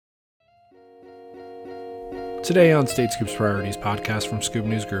Today on State Scoop's Priorities podcast from Scoop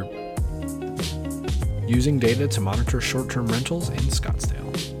News Group, using data to monitor short-term rentals in Scottsdale.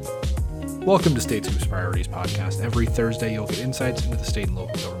 Welcome to State Scoop's Priorities podcast. Every Thursday, you'll get insights into the state and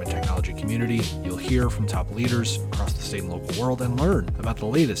local government technology community. You'll hear from top leaders across the state and local world and learn about the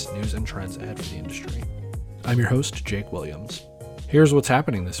latest news and trends ahead for the industry. I'm your host, Jake Williams. Here's what's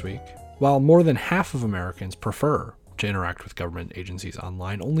happening this week. While more than half of Americans prefer to interact with government agencies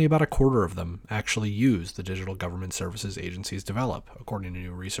online, only about a quarter of them actually use the digital government services agencies develop, according to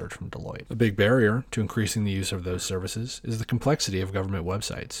new research from Deloitte. A big barrier to increasing the use of those services is the complexity of government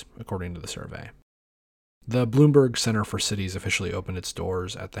websites, according to the survey. The Bloomberg Center for Cities officially opened its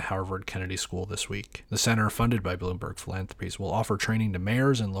doors at the Harvard Kennedy School this week. The center, funded by Bloomberg Philanthropies, will offer training to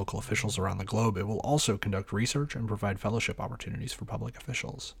mayors and local officials around the globe. It will also conduct research and provide fellowship opportunities for public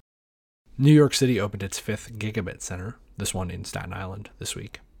officials. New York City opened its 5th Gigabit Center, this one in Staten Island, this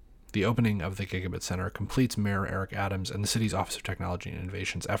week. The opening of the Gigabit Center completes Mayor Eric Adams and the city's Office of Technology and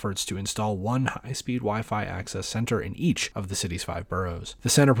Innovation's efforts to install one high-speed Wi-Fi access center in each of the city's 5 boroughs. The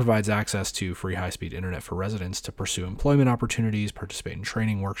center provides access to free high-speed internet for residents to pursue employment opportunities, participate in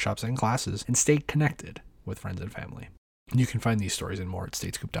training, workshops, and classes, and stay connected with friends and family. You can find these stories and more at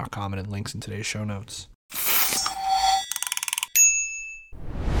statescoop.com and in links in today's show notes.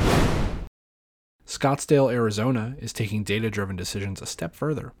 Scottsdale, Arizona is taking data-driven decisions a step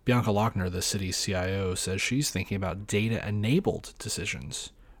further. Bianca Lochner, the city's CIO, says she's thinking about data-enabled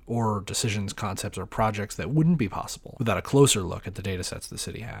decisions, or decisions, concepts, or projects that wouldn't be possible without a closer look at the datasets the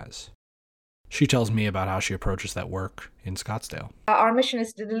city has. She tells me about how she approaches that work in Scottsdale. Our mission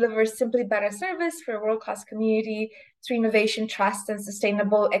is to deliver simply better service for a world-class community through innovation, trust, and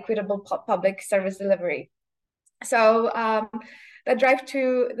sustainable, equitable public service delivery. So that drive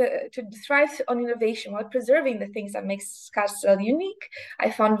to thrive on innovation while preserving the things that makes Scottsdale unique, I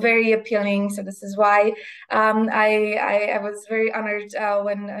found very appealing. So this is why I was very honored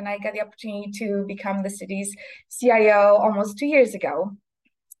when I got the opportunity to become the city's CIO almost 2 years ago.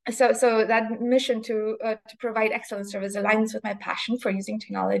 So that mission to provide excellent service aligns with my passion for using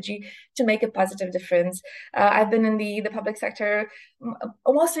technology to make a positive difference. I've been in the public sector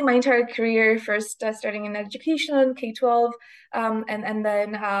mostly my entire career, first starting in education in K-12, and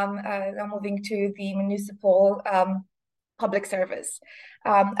then moving to the municipal public service.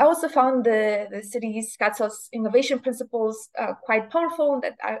 I also found the city's Scottsdale's innovation principles quite powerful.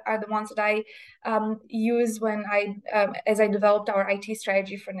 That are the ones that I use when as I developed our IT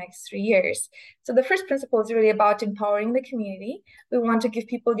strategy for the next 3 years. So the first principle is really about empowering the community. We want to give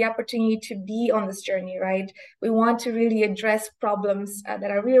people the opportunity to be on this journey, right? We want to really address problems that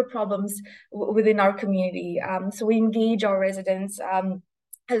are real problems within our community. So we engage our residents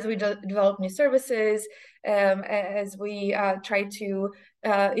as we develop new services, as we try to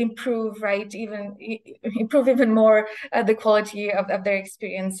improve even more the quality of their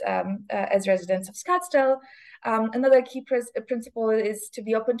experience as residents of Scottsdale. Another key principle is to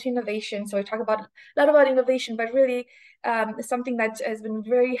be open to innovation. So we talk a lot about innovation, but really something that has been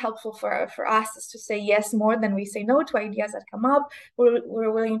very helpful for us is to say yes more than we say no to ideas that come up.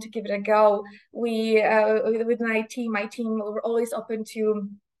 We're willing to give it a go. With my team, we're always open to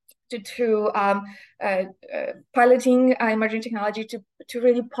piloting emerging technology to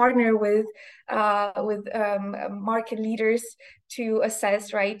really partner with market leaders to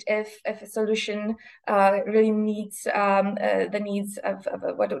assess, right, if a solution really meets the needs of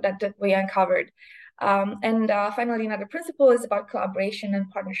what that we uncovered. And finally, another principle is about collaboration and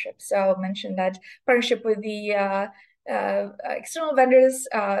partnership. So I mentioned that partnership with the external vendors,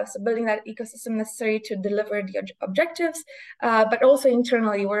 so building that ecosystem necessary to deliver the objectives, but also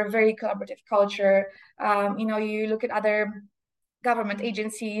internally, we're a very collaborative culture. You look at other government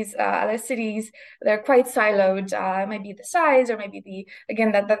agencies, other cities, they're quite siloed. Maybe the size, or maybe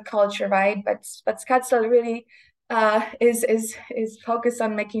that culture, right? But Scottsdale really is focused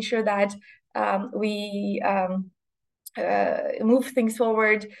on making sure that we move things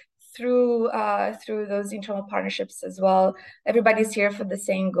forward through those internal partnerships as well. Everybody's here for the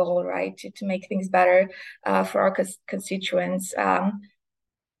same goal, right? To make things better for our constituents.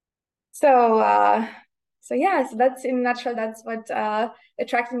 So that's in a nutshell. That's what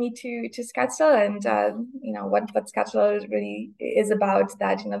attracted me to Scottsdale, and what Scottsdale really is about,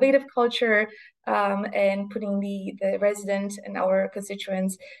 that innovative culture, and putting the resident and our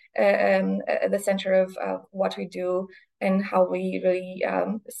constituents at the center of what we do, and how we really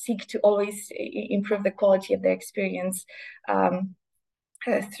seek to always improve the quality of their experience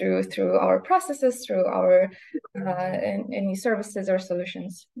through our processes, through our any services or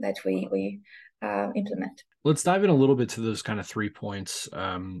solutions that we implement. Let's dive in a little bit to those kind of 3 points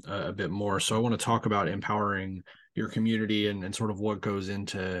a bit more. So I want to talk about empowering your community and sort of what goes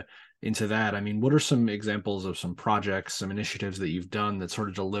into that. I mean, what are some examples of some projects, some initiatives that you've done that sort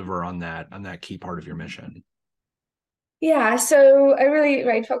of deliver on that key part of your mission? Yeah, so I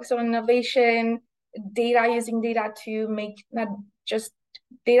really focus on innovation, using data to make not just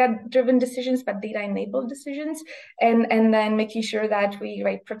data-driven decisions, but data-enabled decisions, and then making sure that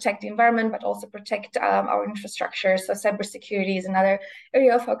we protect the environment, but also protect our infrastructure. So cybersecurity is another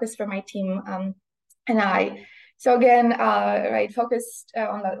area of focus for my team and I. So again, focused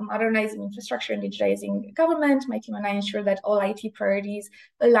on the modernizing infrastructure and digitizing government. My team and I ensure that all IT priorities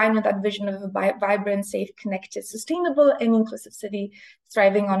align with that vision of a vibrant, safe, connected, sustainable, and inclusive city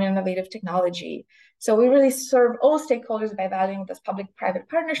thriving on innovative technology. So we really serve all stakeholders by valuing those public-private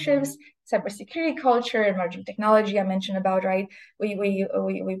partnerships, cybersecurity culture, emerging technology I mentioned about, right?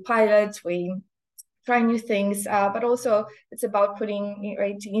 We pilot, we try new things, but also it's about putting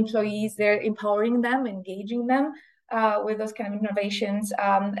the employees there, empowering them, engaging them with those kind of innovations,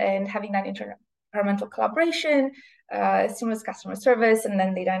 and having that intergovernmental collaboration, seamless customer service, and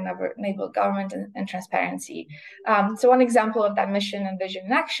then data-enabled government and transparency. So one example of that mission and vision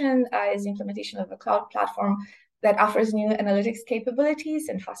in action is the implementation of a cloud platform that offers new analytics capabilities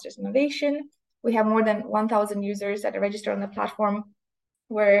and fosters innovation. We have more than 1,000 users that are registered on the platform,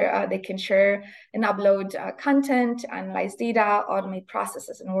 where they can share and upload content, analyze data, automate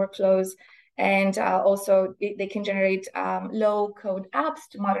processes and workflows, and also they can generate low-code apps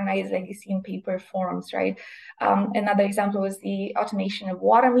to modernize legacy and paper forms, right? Another example was the automation of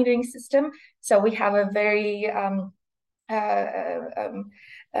water metering system. So we have a very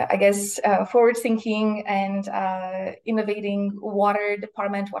forward-thinking and innovating water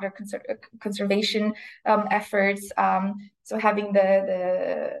department, water conservation efforts. So having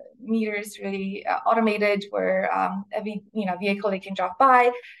the meters really automated, where every vehicle they can drop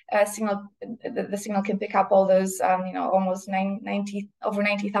by, the signal can pick up all those almost over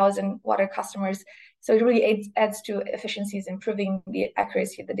 90,000 water customers. So it really adds to efficiencies, improving the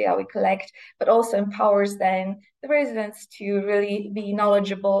accuracy of the data we collect, but also empowers then the residents to really be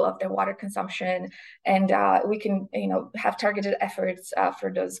knowledgeable of their water consumption, and we can have targeted efforts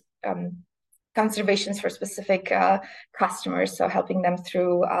for those conservations for specific customers, so helping them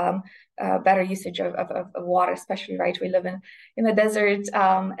through better usage of water, especially we live in the desert,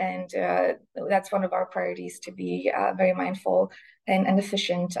 and that's one of our priorities, to be very mindful and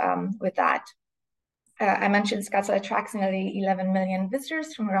efficient with that. I mentioned Scottsdale attracts nearly 11 million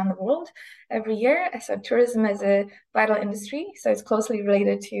visitors from around the world every year. So tourism is a vital industry, so it's closely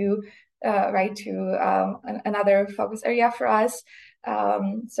related to another focus area for us.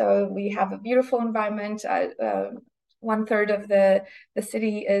 So we have a beautiful environment. 1/3 of the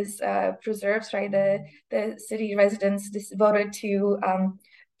city is preserved, right? The city residents voted to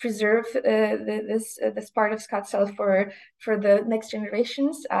preserve this part of Scottsdale for the next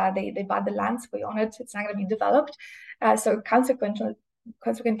generations. They bought the land, so we own it. It's not going to be developed. So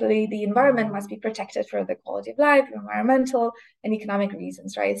consequently, the environment must be protected for the quality of life, environmental and economic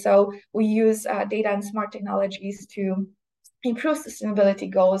reasons, right? So we use data and smart technologies to improve sustainability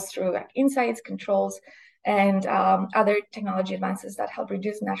goals through insights, controls, and other technology advances that help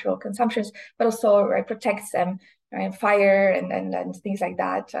reduce natural consumptions, but also protects them, right? Fire and things like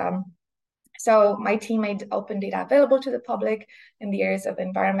that. So my team made open data available to the public in the areas of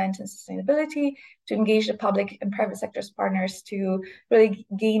environment and sustainability to engage the public and private sector's partners to really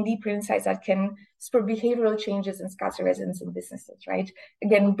gain deeper insights that can spur behavioral changes in Scottsdale residents and businesses, right?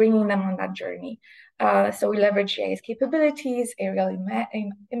 Again, bringing them on that journey. So we leverage GIS capabilities, aerial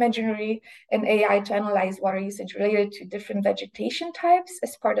imagery, and AI to analyze water usage related to different vegetation types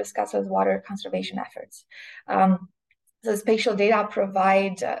as part of Scottsdale's water conservation efforts. So spatial data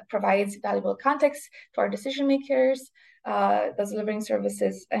provides valuable context to our decision makers, those delivering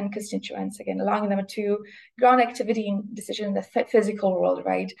services and constituents, again, allowing them to ground activity and decision in the physical world,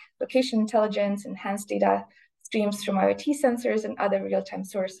 right? Location intelligence, enhanced data streams from IoT sensors and other real-time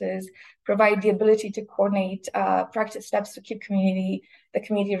sources provide the ability to coordinate practice steps to keep the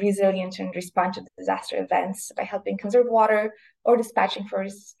community resilient and respond to disaster events by helping conserve water or dispatching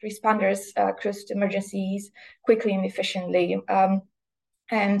first responders crews to emergencies quickly and efficiently.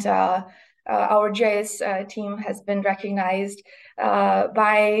 Our GIS team has been recognized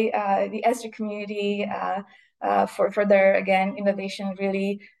by the ESRI community for their, again, innovation,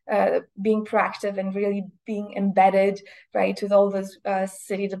 really being proactive and really being embedded, right, with all those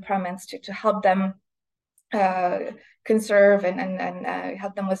city departments to help them conserve and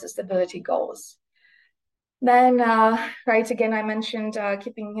help them with sustainability goals. Then, right, again, I mentioned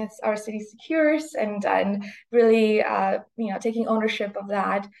keeping our city secure and really, taking ownership of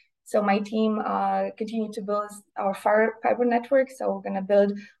that. So my team continued to build our fiber network. So we're going to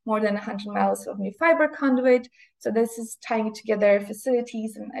build more than 100 miles of new fiber conduit. So this is tying together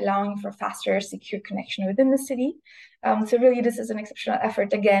facilities and allowing for faster, secure connection within the city. So really, this is an exceptional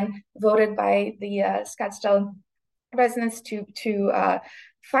effort, again, voted by the Scottsdale residents to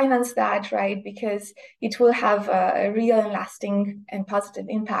finance that, right? Because it will have a real and lasting and positive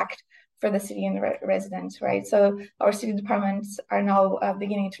impact for the city and residents, right? So our city departments are now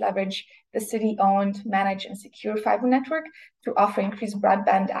beginning to leverage the city-owned, managed, and secure fiber network to offer increased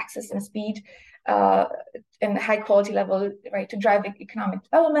broadband access and speed and high quality level, right, to drive economic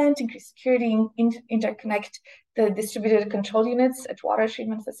development, increase security, interconnect the distributed control units at water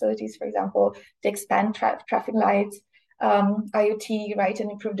treatment facilities, for example, to expand traffic lights, IoT, right, and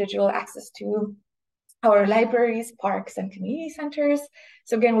improve digital access to our libraries, parks, and community centers.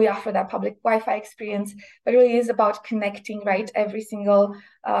 So again, we offer that public Wi-Fi experience, but it really is about connecting, right, every single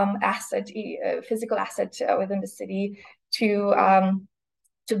physical asset within the city to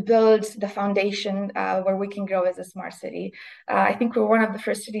build the foundation where we can grow as a smart city. I think we're one of the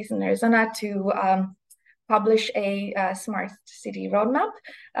first cities in Arizona to publish a smart city roadmap,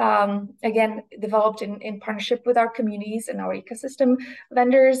 again, developed in partnership with our communities and our ecosystem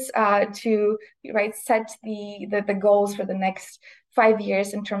vendors to set the goals for the next 5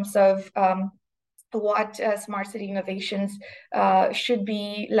 years in terms of what smart city innovations should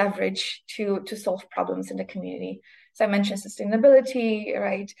be leveraged to solve problems in the community. So I mentioned sustainability,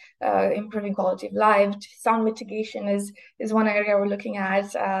 right? Improving quality of life. Sound mitigation is one area we're looking at.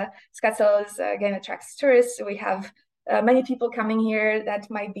 Scottsdale is, again, attracts tourists. So we have many people coming here that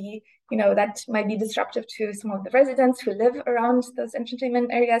might be disruptive to some of the residents who live around those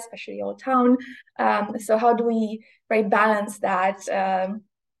entertainment areas, especially Old Town. So how do we balance that?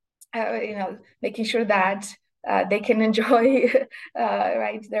 Making sure that they can enjoy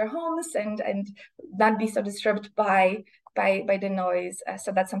their homes and not be so disturbed by the noise.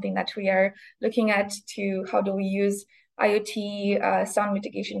 So that's something that we are looking at to how do we use IoT sound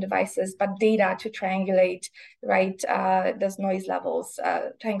mitigation devices, but data to triangulate those noise levels,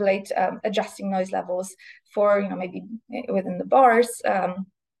 adjusting noise levels for maybe within the bars.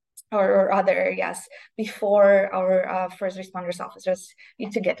 Or other areas before our first responders officers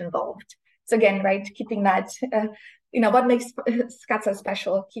need to get involved. So again, keeping that, what makes Scottsdale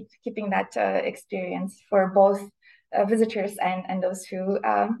special, keeping that experience for both visitors and those who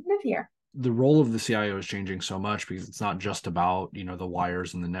live here. The role of the CIO is changing so much because it's not just about the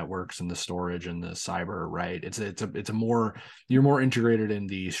wires and the networks and the storage and the cyber, right? It's a more, you're more integrated in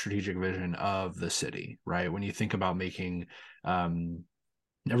the strategic vision of the city, right? When you think about making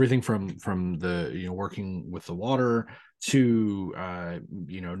everything from the working with the water to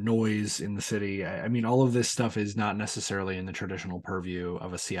noise in the city. I mean, all of this stuff is not necessarily in the traditional purview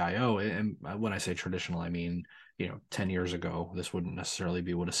of a CIO. And when I say traditional, I mean 10 years ago, this wouldn't necessarily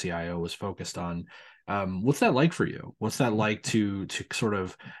be what a CIO was focused on. What's that like for you? What's that like to sort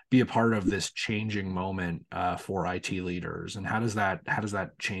of be a part of this changing moment for IT leaders, and how does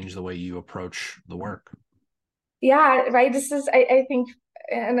that change the way you approach the work? Yeah, right. This is, I think,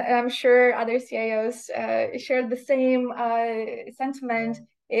 and I'm sure other CIOs share the same sentiment.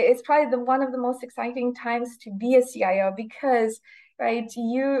 It's probably one of the most exciting times to be a CIO because,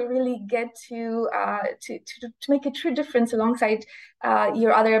 you really get to make a true difference alongside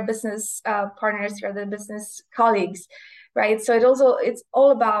your other business partners, your other business colleagues, right? So it's all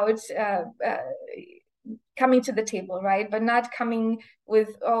about coming to the table, right? But not coming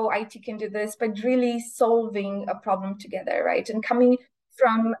with, oh, IT can do this, but really solving a problem together, right? And coming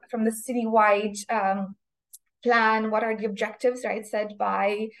from the citywide plan, what are the objectives, right, set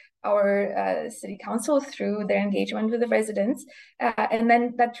by our city council through their engagement with the residents. And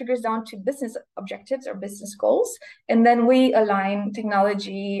then that triggers down to business objectives or business goals. And then we align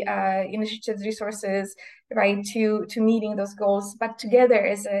technology, initiatives, resources, right, to meeting those goals, but together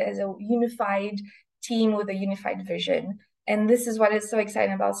as a unified team with a unified vision. And this is what is so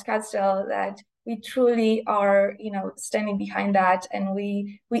exciting about Scottsdale, that we truly are, standing behind that, and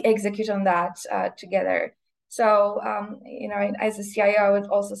we execute on that together. So, as a CIO, I would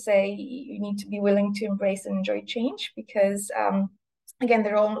also say you need to be willing to embrace and enjoy change because again,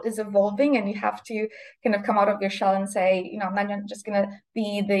 the role is evolving, and you have to kind of come out of your shell and say, I'm not just going to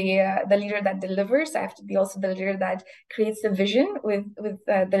be the leader that delivers. I have to be also the leader that creates the vision with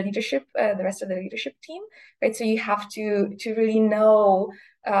the leadership, the rest of the leadership team, right? So you have to really know,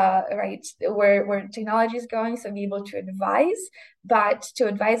 right, where technology is going, so be able to advise, but to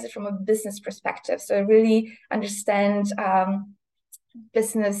advise it from a business perspective. So really understand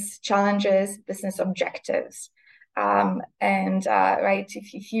business challenges, business objectives. And right,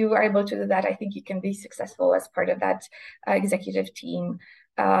 if you are able to do that, I think you can be successful as part of that executive team.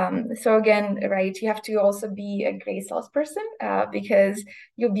 So again, right, you have to also be a great salesperson because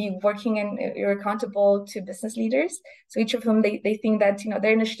you'll be working and you're accountable to business leaders. So each of them, they think that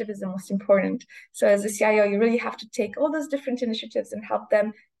their initiative is the most important. So as a CIO, you really have to take all those different initiatives and help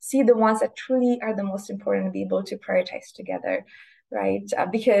them see the ones that truly are the most important and be able to prioritize together, right?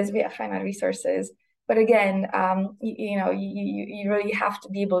 Because we have finite resources. But again, you really have to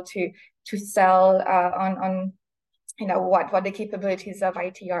be able to sell on what the capabilities of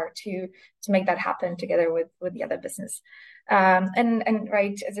IT are to make that happen together with the other business. And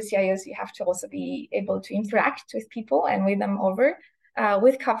right, as a CIOs, you have to also be able to interact with people and win them over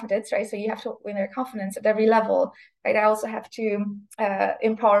with confidence, right? So you have to win their confidence at every level, right? I also have to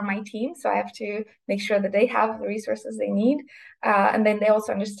empower my team. So I have to make sure that they have the resources they need. And then they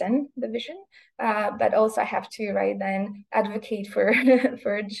also understand the vision. But also I have to, right, then advocate for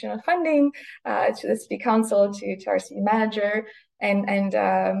for additional funding to the city council, to our city manager, and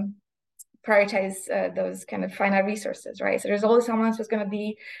prioritize those kind of finite resources, right? So there's always someone who's going to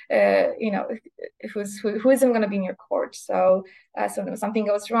be, who isn't going to be in your court. So when something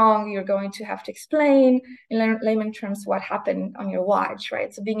goes wrong, you're going to have to explain in layman terms what happened on your watch,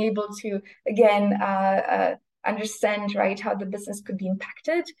 right? So being able to, again, understand, right, how the business could be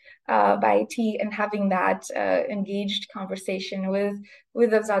impacted by IT, and having that engaged conversation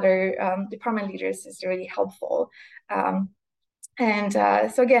with those other department leaders is really helpful. And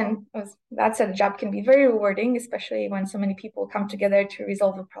so again, that said, the job can be very rewarding, especially when so many people come together to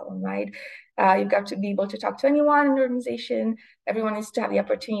resolve a problem, right? You've got to be able to talk to anyone in the organization. Everyone needs to have the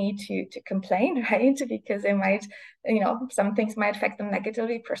opportunity to complain, right? Because they might, some things might affect them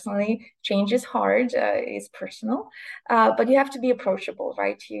negatively. Personally, change is hard, it's personal, but you have to be approachable,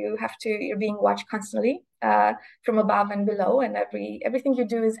 right? You're being watched constantly from above and below, and everything you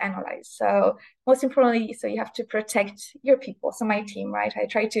do is analyzed. So most importantly, so you have to protect your people. So my team, right? I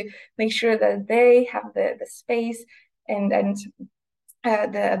try to make sure that they have the space and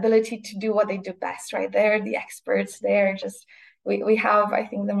the ability to do what they do best, right? They're the experts. They're just, we have, I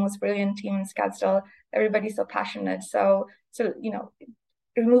think, the most brilliant team in Scottsdale. Everybody's so passionate. So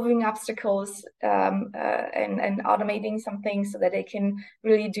removing obstacles and automating some things so that they can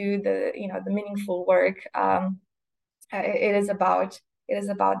really do the meaningful work. It is about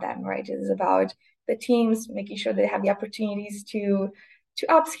them, right? It is about the teams making sure they have the opportunities to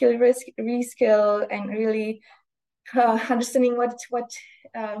upskill, reskill, and really understanding what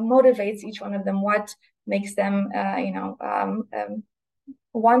motivates each one of them, what makes them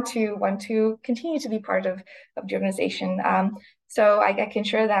want to continue to be part of the organization. So I can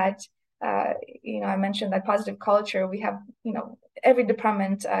share that. I mentioned that positive culture. We have every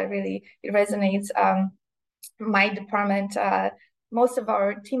department really it resonates. My department, most of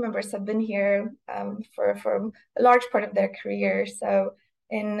our team members have been here for a large part of their career. So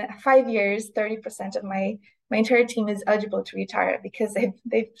in 5 years, 30% of my entire team is eligible to retire because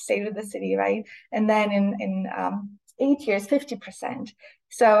they've stayed with the city, right? And then in 8 years, 50%.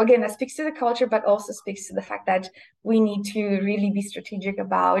 So again, that speaks to the culture, but also speaks to the fact that we need to really be strategic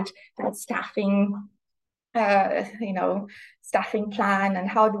about staffing, staffing plan, and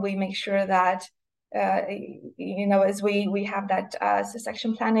how do we make sure that as we have that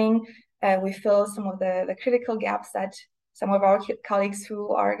succession planning, we fill some of the critical gaps that some of our colleagues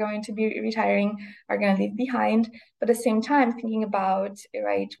who are going to be retiring are going to leave behind. But at the same time, thinking about,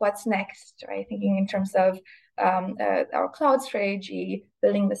 right, what's next, right? Thinking in terms of our cloud strategy,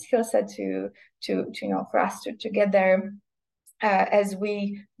 building the skill set to for us to get there as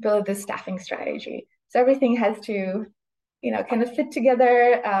we build the staffing strategy. So everything has to kind of fit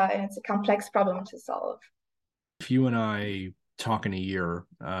together, and it's a complex problem to solve. If you and I talk in a year,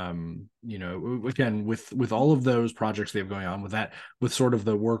 again, with all of those projects they have going on, with sort of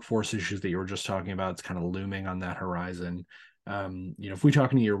the workforce issues that you were just talking about, it's kind of looming on that horizon. If we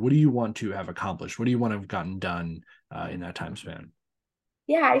talk in a year, what do you want to have accomplished? What do you want to have gotten done in that time span?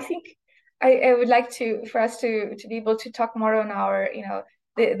 Yeah, I think I would like for us to be able to talk more on our,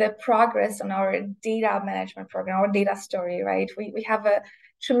 the progress on our data management program, our data story, right? We have a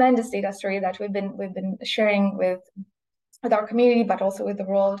tremendous data story that we've been sharing with with our community, but also with the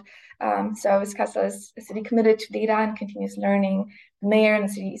world. So Scottsdale is a city committed to data and continuous learning. The mayor and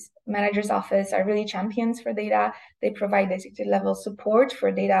the city's manager's office are really champions for data. They provide executive level support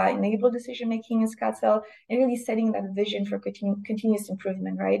for data-enabled decision-making in Scottsdale and really setting that vision for continuous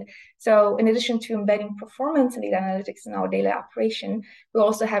improvement, right? So in addition to embedding performance and data analytics in our daily operation, we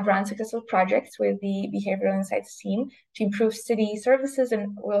also have run successful projects with the behavioral insights team to improve city services.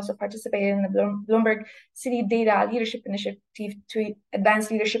 And we also participated in the Bloomberg City Data Leadership Initiative to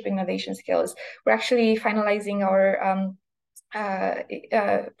advance leadership innovation skills. We're actually finalizing our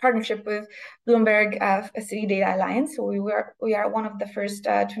partnership with Bloomberg City Data Alliance. So we are one of the first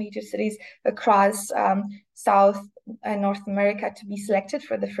 22 cities across South and North America to be selected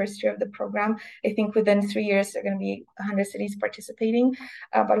for the first year of the program. I think within 3 years there are going to be 100 cities participating,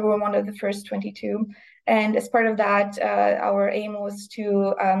 but we're one of the first 22. And as part of that, our aim was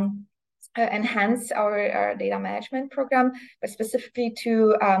to enhance our data management program, but specifically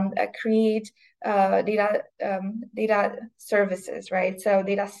to create data services, right? So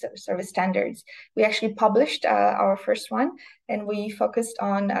data service standards. We actually published our first one, and we focused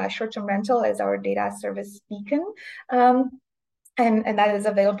on short-term rental as our data service beacon. And that is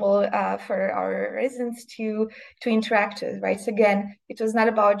available for our residents to interact with, right? So again, it was not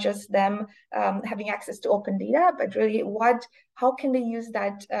about just them having access to open data, but really how can they use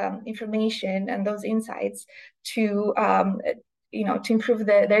that information and those insights to to improve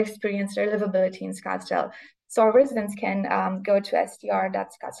their experience, their livability in Scottsdale. So our residents can go to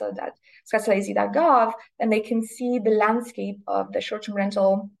str.scottsdale.gov and they can see the landscape of the short-term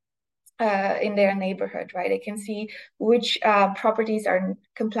rental in their neighborhood, right? They can see which properties are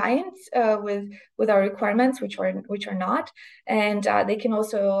compliant with our requirements, which are not, and they can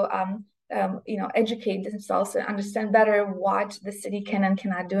also educate themselves and understand better what the city can and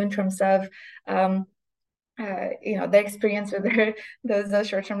cannot do in terms of their experience with those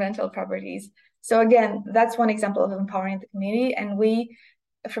short-term rental properties. So again, that's one example of empowering the community, and we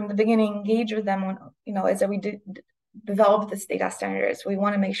from the beginning engage with them on as we develop this data standards. We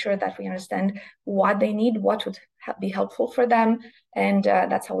want to make sure that we understand what they need, what would be helpful for them, and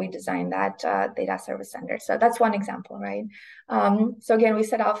that's how we design that data service standard. So that's one example, right? So again, we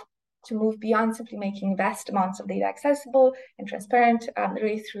set off to move beyond simply making vast amounts of data accessible and transparent,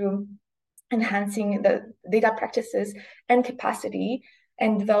 really through enhancing the data practices and capacity,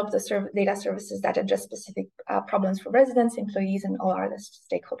 and develop the data services that address specific problems for residents, employees, and all other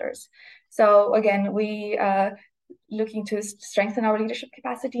stakeholders. So again, we looking to strengthen our leadership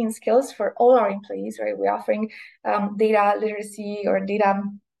capacity and skills for all our employees, right? We're offering data literacy or data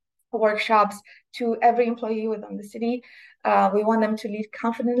workshops to every employee within the city. We want them to lead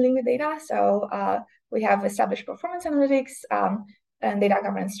confidently with data. So we have established performance analytics and data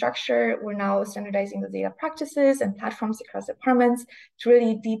governance structure. We're now standardizing the data practices and platforms across departments to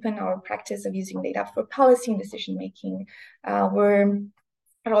really deepen our practice of using data for policy and decision-making. We're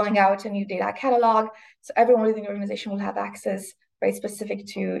rolling out a new data catalog, so everyone within the organization will have access very specific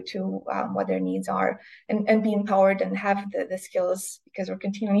to what their needs are, and be empowered and have the skills, because we're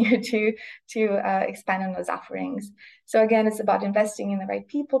continuing to expand on those offerings. So again, it's about investing in the right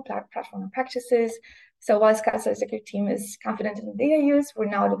people, platform, and practices. So while Scottsdale executive team is confident in the data use, we're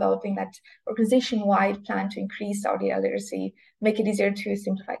now developing that organization-wide plan to increase our data literacy, make it easier to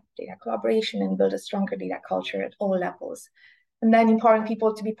simplify data collaboration, and build a stronger data culture at all levels. And then empowering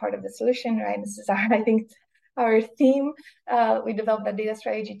people to be part of the solution, right? This is our theme. We developed that data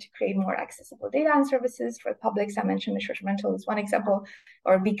strategy to create more accessible data and services for the public. So I mentioned the short-term rental is one example,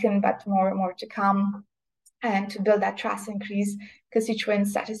 or beacon, but more to come. And to build that trust, increase constituent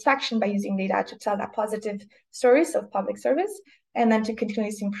satisfaction by using data to tell that positive stories of public service, and then to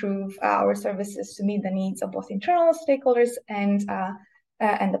continuously improve our services to meet the needs of both internal stakeholders and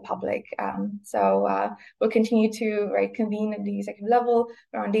the public. So we'll continue to convene at the executive level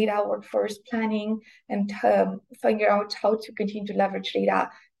around data, workforce planning, and figure out how to continue to leverage data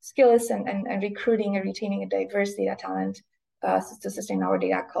skills and recruiting and retaining a diverse data talent to sustain our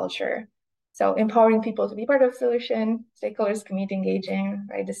data culture. So empowering people to be part of the solution, stakeholders, community engaging,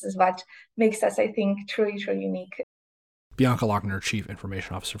 right? This is what makes us, I think, truly, truly unique. Bianca Lochner, Chief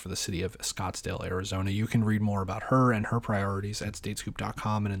Information Officer for the city of Scottsdale, Arizona. You can read more about her and her priorities at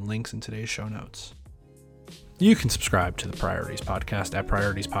statescoop.com and in links in today's show notes. You can subscribe to the Priorities Podcast at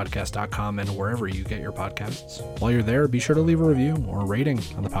prioritiespodcast.com and wherever you get your podcasts. While you're there, be sure to leave a review or a rating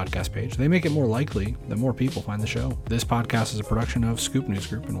on the podcast page. They make it more likely that more people find the show. This podcast is a production of Scoop News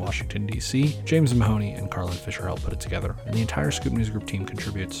Group in Washington, D.C. James Mahoney and Carlin Fisher helped put it together, and the entire Scoop News Group team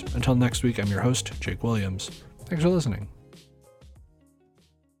contributes. Until next week, I'm your host, Jake Williams. Thanks for listening.